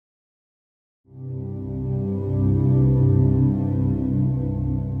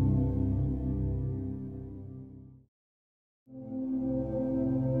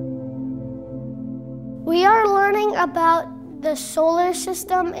about the solar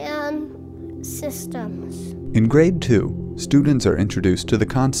system and systems. In grade 2, students are introduced to the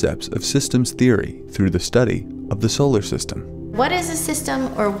concepts of systems theory through the study of the solar system. What is a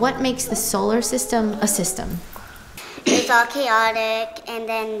system, or what makes the solar system a system? It's all chaotic, and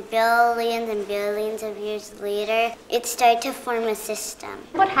then billions and billions of years later, it started to form a system.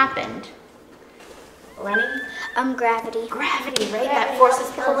 What happened? Lenny? Gravity. Gravity, right? That force is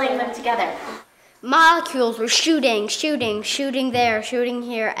pulling them together. Molecules were shooting there, shooting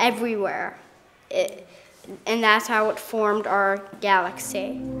here, everywhere. And that's how it formed our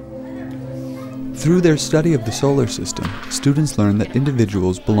galaxy. Through their study of the solar system, students learn that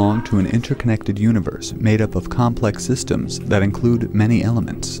individuals belong to an interconnected universe made up of complex systems that include many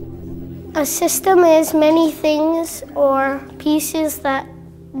elements. A system is many things or pieces that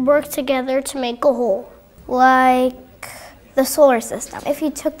work together to make a whole. Like the solar system. If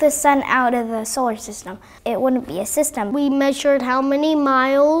you took the sun out of the solar system, it wouldn't be a system. We measured how many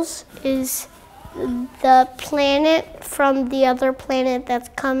miles is the planet from the other planet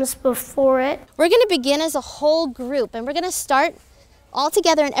that comes before it. We're going to begin as a whole group, and we're going to start all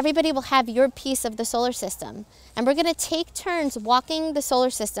together, and everybody will have your piece of the solar system. And we're going to take turns walking the solar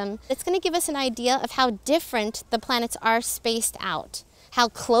system. It's going to give us an idea of how different the planets are spaced out, how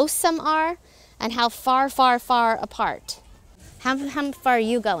close some are, and how far, far, far apart. How far are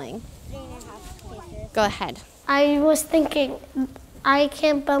you going? 3.5 kilometers. Go ahead. I was thinking, I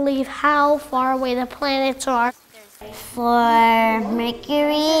can't believe how far away the planets are. For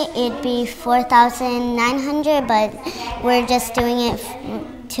Mercury, it'd be 4,900, but we're just doing it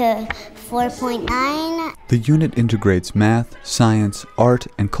to 4.9. The unit integrates math, science, art,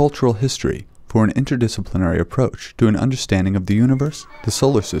 and cultural history for an interdisciplinary approach to an understanding of the universe, the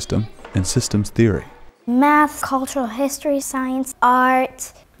solar system, and systems theory. Math, cultural history, science,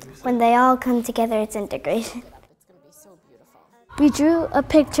 art, when they all come together, it's integration. We drew a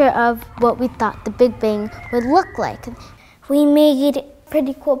picture of what we thought the Big Bang would look like. We made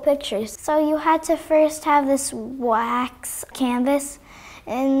pretty cool pictures. So you had to first have this wax canvas,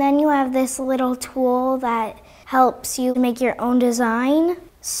 and then you have this little tool that helps you make your own design.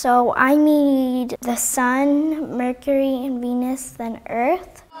 So I made the sun, Mercury, and Venus, then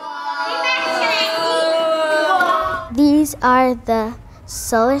Earth. These are the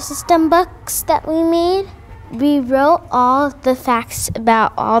solar system books that we made. We wrote all the facts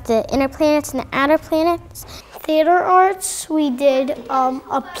about all the inner planets and the outer planets. Theater arts, we did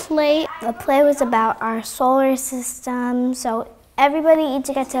a play. The play was about our solar system, so everybody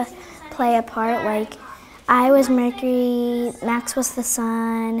each got to play a part. Like, I was Mercury, Max was the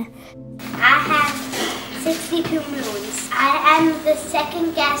sun. I have 62 moons. I am the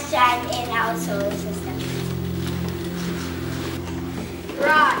second gas giant in our solar system.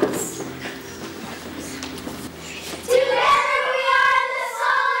 Rocks. Together we are the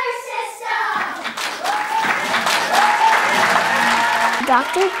solar system!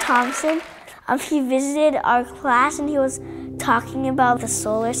 Dr. Thompson, he visited our class and he was talking about the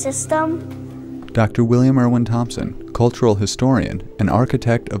solar system. Dr. William Irwin Thompson, cultural historian and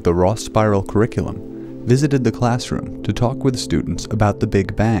architect of the Ross Spiral curriculum, visited the classroom to talk with students about the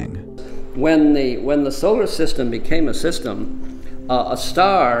Big Bang. When the solar system became a system, a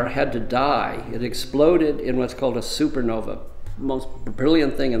star had to die. It exploded in what's called a supernova, most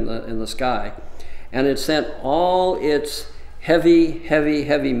brilliant thing in the sky, and it sent all its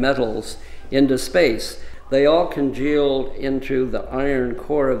heavy metals into space. They all congealed into the iron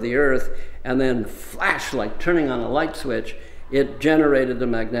core of the Earth, and then flash, like turning on a light switch, it generated the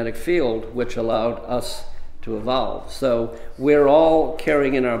magnetic field, which allowed us to evolve. So we're all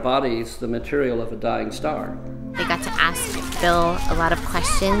carrying in our bodies the material of a dying star. They got to ask Bill a lot of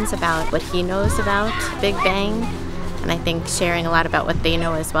questions about what he knows about Big Bang, and I think sharing a lot about what they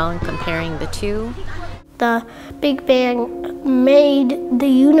know as well and comparing the two. The Big Bang made the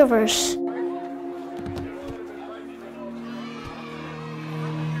universe.